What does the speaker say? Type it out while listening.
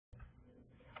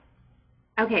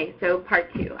Okay, so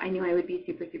part 2. I knew I would be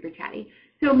super, super chatty.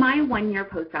 So my 1-year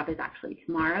post-op is actually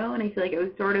tomorrow, and I feel like it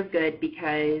was sort of good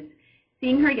because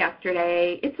seeing her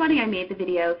yesterday, it's funny, I made the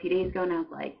video a few days ago, and I was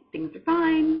like, things are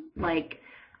fine. Like,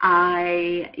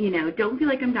 I, don't feel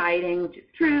like I'm dieting, which is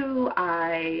true.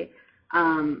 I,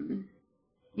 I'm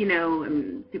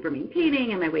super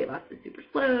maintaining, and my weight loss is super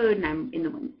slowed, and I'm in the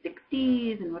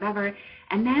 160s and whatever.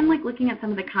 And then, like, looking at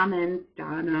some of the comments,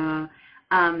 Donna,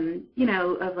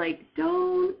 of like,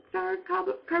 don't start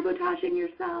carbotaging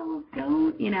yourself.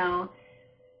 Don't,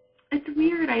 it's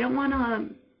weird. I don't want to,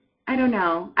 I don't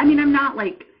know. I mean, I'm not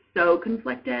like so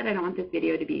conflicted. I don't want this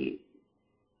video to be,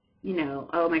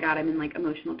 oh my God, I'm in like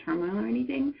emotional turmoil or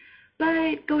anything.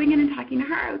 But going in and talking to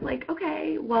her, I was like,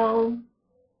 okay, well,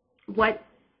 what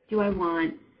do I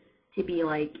want to be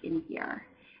like in here?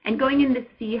 And going in to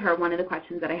see her, one of the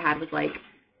questions that I had was like,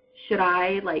 should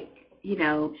I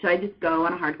just go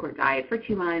on a hardcore diet for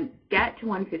 2 months, get to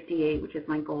 158, which is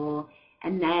my goal,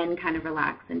 and then kind of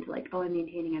relax into like, oh, I'm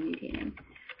maintaining.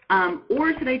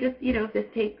 Or should I just, if this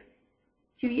takes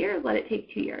 2 years, let it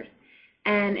take 2 years.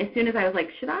 And as soon as I was like,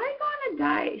 should I go on a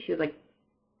diet? She was like,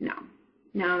 no.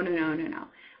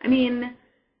 I mean,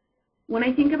 when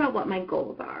I think about what my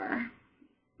goals are,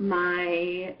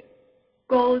 my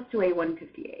goal is to weigh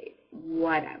 158,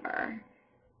 whatever.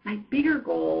 My bigger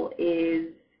goal is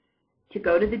to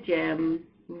go to the gym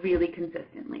really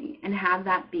consistently and have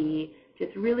that be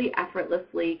just really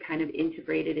effortlessly kind of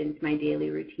integrated into my daily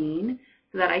routine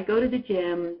so that I go to the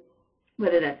gym,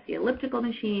 whether that's the elliptical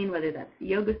machine, whether that's the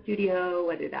yoga studio,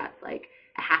 whether that's like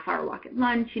a half-hour walk at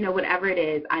lunch, whatever it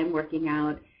is, I'm working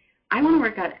out. I want to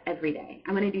work out every day.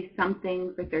 I want to do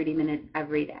something for 30 minutes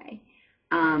every day,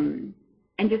 and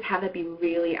just have it be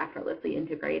really effortlessly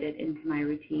integrated into my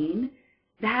routine.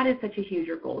 That is such a huge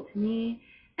goal to me.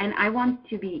 And I want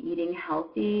to be eating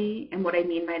healthy, and what I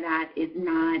mean by that is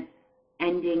not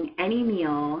ending any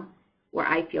meal where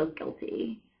I feel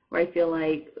guilty, where I feel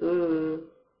like, ooh,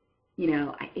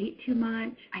 I ate too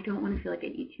much. I don't want to feel like I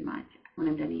eat too much when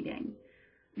I'm done eating.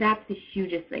 That's the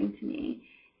hugest thing to me.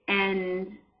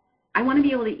 And I want to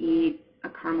be able to eat a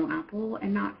caramel apple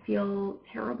and not feel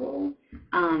terrible.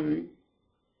 And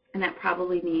that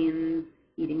probably means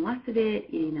eating less of it,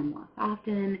 eating them less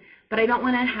often. But I don't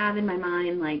want to have in my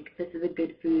mind, like, this is a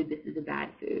good food, this is a bad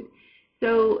food.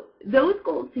 So those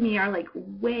goals to me are, like,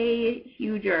 way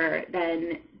huger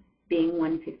than being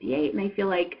 158. And I feel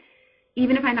like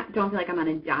even if I don't feel like I'm on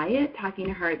a diet, talking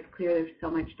to her, it's clear there's so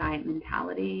much diet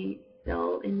mentality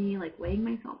still in me, like weighing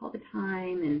myself all the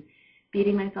time and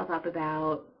beating myself up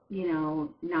about,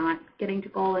 not getting to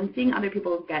goal and seeing other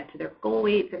people get to their goal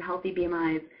weights and healthy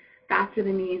BMIs faster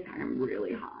than me. Sorry, I'm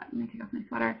really hot. I'm going to take off my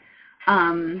sweater. I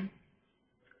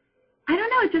don't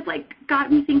know. It just, like,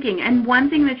 got me thinking. And one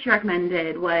thing that she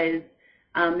recommended was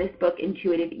this book,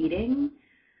 Intuitive Eating,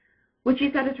 which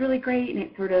she said is really great. And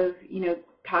it sort of,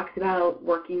 talks about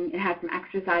working. It has some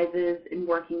exercises and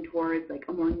working towards, like,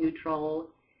 a more neutral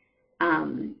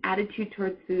attitude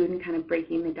towards food and kind of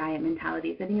breaking the diet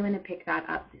mentality. So I think I'm going to pick that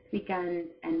up this weekend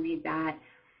and read that.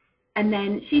 And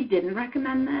then she didn't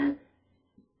recommend this,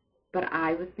 but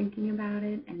I was thinking about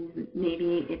it, and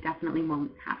maybe it definitely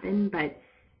won't happen, but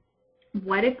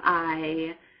what if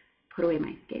I put away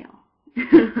my scale?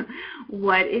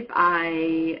 What if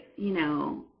I,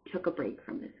 took a break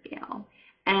from the scale?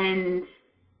 And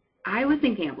I was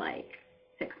thinking of like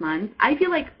 6 months. I feel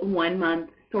like 1 month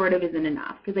sort of isn't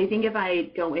enough, because I think if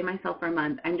I don't weigh myself for a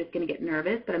month, I'm just going to get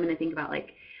nervous, but I'm going to think about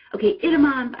like, okay, in a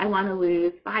month, I want to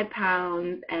lose 5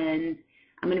 pounds, and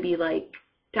I'm going to be like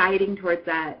dieting towards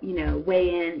that,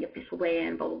 weigh in, the official weigh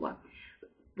in, blah, blah, blah.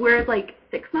 Whereas like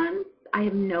 6 months, I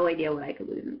have no idea what I could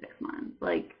lose in 6 months.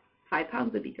 Like 5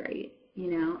 pounds would be great.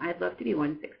 I'd love to be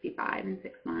 165 in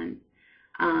 6 months.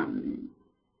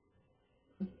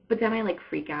 But then I like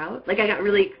freak out. Like I got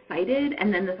really excited,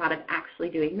 and then the thought of actually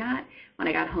doing that, when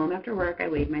I got home after work, I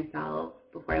weighed myself.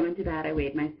 Before I went to bed, I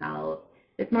weighed myself.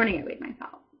 This morning I weighed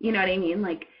myself. You know what I mean?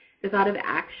 Like the thought of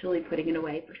actually putting it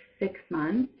away for 6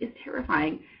 months is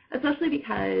terrifying, especially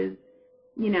because,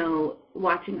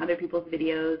 watching other people's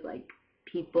videos, like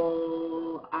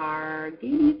people are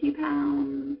gaining a few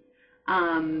pounds,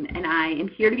 and I am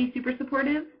here to be super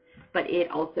supportive, but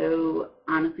it also,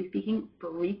 honestly speaking,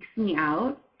 freaks me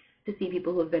out to see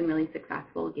people who have been really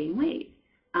successful gain weight.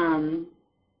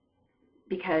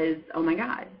 Because, oh my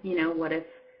God, what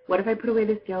if I put away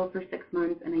the scale for 6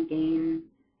 months and I gain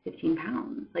 15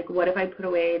 pounds? Like, what if I put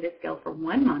away the scale for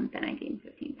 1 month and I gain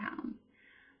 15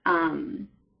 pounds?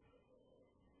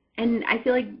 And I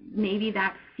feel like maybe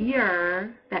that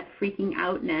fear, that freaking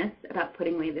outness about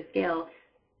putting away the scale,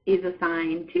 is a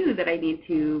sign, too, that I need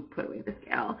to put away the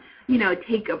scale,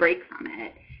 take a break from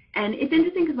it. And it's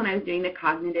interesting because when I was doing the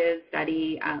cognitive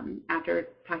study, after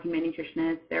talking to my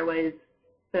nutritionist, there was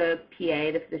the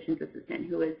PA, the physician's assistant,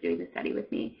 who was doing the study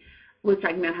with me, was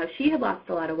talking about how she had lost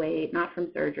a lot of weight, not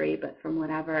from surgery, but from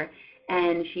whatever,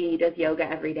 and she does yoga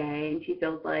every day, and she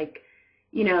feels like,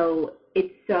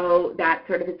 it's so, that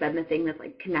sort of has been the thing that's,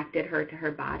 like, connected her to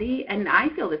her body, and I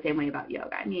feel the same way about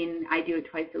yoga. I mean, I do it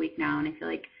twice a week now, and I feel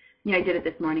like, I did it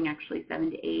this morning, actually,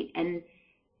 7 to 8, and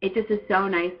it just is so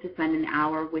nice to spend an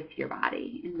hour with your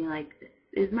body and be like, this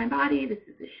is my body, this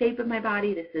is the shape of my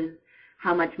body, this is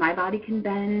how much my body can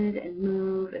bend and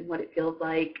move and what it feels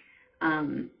like.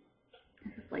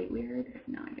 Is this light weird?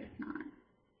 No, I guess not.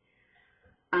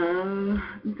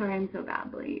 I'm sorry, I'm so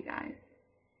babbly, you guys.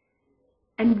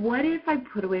 And what if I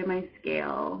put away my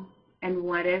scale, and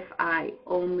what if I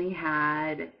only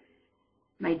had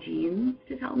my genes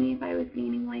to tell me if I was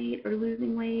gaining weight or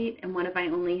losing weight, and what if I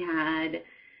only had,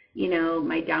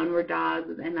 my downward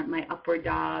dogs and my upward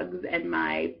dogs and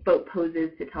my boat poses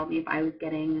to tell me if I was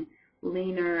getting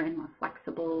leaner and more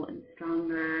flexible and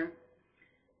stronger?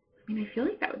 I mean, I feel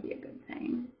like that would be a good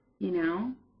thing,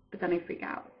 but then I freak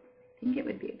out. I think it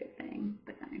would be a good thing,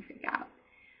 but then I freak out.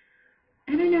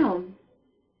 I don't know.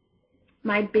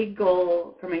 My big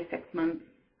goal for my 6 months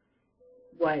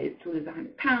was to lose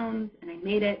 100 pounds, and I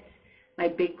made it. My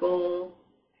big goal,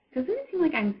 doesn't it seem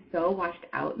like I'm so washed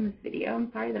out in this video?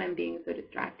 I'm sorry that I'm being so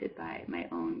distracted by my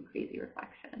own crazy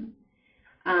reflection.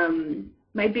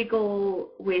 My big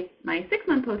goal with my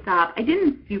 6-month post-op, I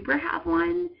didn't super have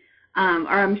one, or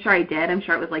I'm sure I did. I'm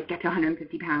sure it was like get to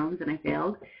 150 pounds, and I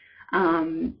failed.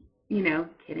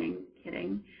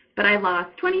 Kidding. But I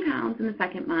lost 20 pounds in the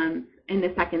second month. In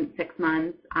the second 6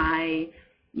 months, I,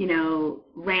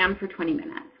 ran for 20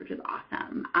 minutes, which is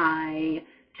awesome. I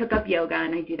took up yoga,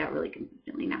 and I do that really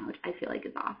consistently now, which I feel like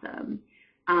is awesome.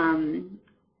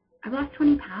 I lost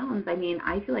 20 pounds. I mean,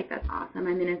 I feel like that's awesome.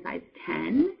 I'm in a size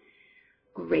 10.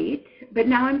 Great. But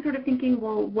now I'm sort of thinking,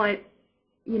 well, what,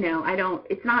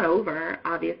 it's not over,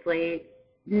 obviously.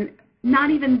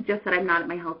 Not even just that I'm not at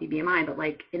my healthy BMI, but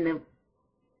like in the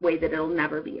way that it'll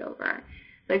never be over.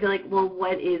 So I feel like, well,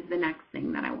 what is the next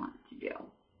thing that I want to do?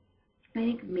 I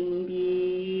think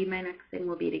maybe my next thing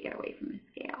will be to get away from the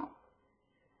scale.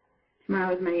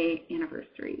 Tomorrow is my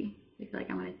anniversary. I feel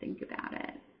like I want to think about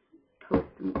it, post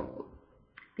some goals.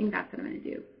 I think that's what I'm going to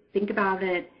do. Think about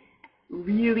it,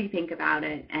 really think about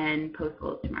it, and post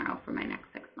goals tomorrow for my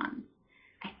next 6 months.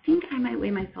 I think I might weigh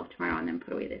myself tomorrow and then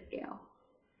put away the scale.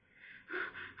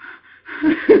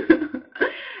 And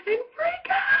freak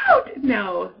out!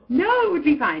 No, it would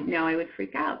be fine. No, I would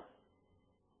freak out.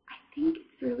 I think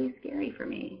it's really scary for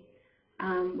me,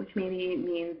 which maybe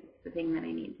means it's the thing that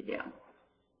I need to do.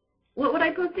 What would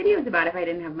I post videos about if I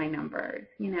didn't have my numbers?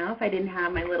 If I didn't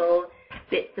have my little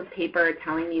bits of paper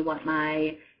telling me what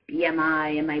my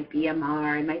BMI and my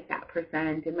BMR and my fat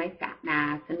percent and my fat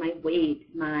mass and my weight,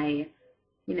 my,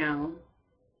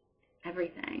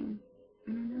 everything.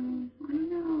 I don't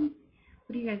know.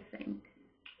 What do you guys think?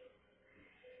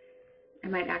 I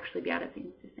might actually be out of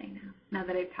things to say now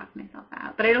that I've talked myself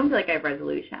out. But I don't feel like I have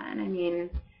resolution. I mean,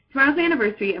 tomorrow's my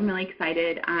anniversary. I'm really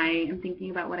excited. I am thinking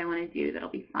about what I want to do that'll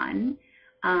be fun.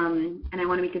 And I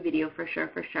want to make a video for sure.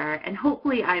 And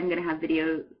hopefully I'm going to have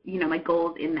video, my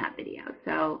goals in that video.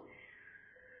 So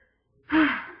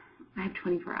I have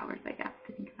 24 hours, I guess,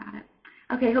 to think about it.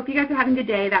 Okay, hope you guys are having a good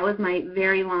day. That was my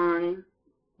very long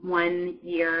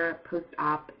 1-year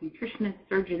post-op nutritionist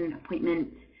surgeon appointment.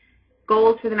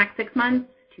 Goals for the next 6 months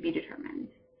to be determined.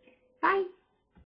 Bye.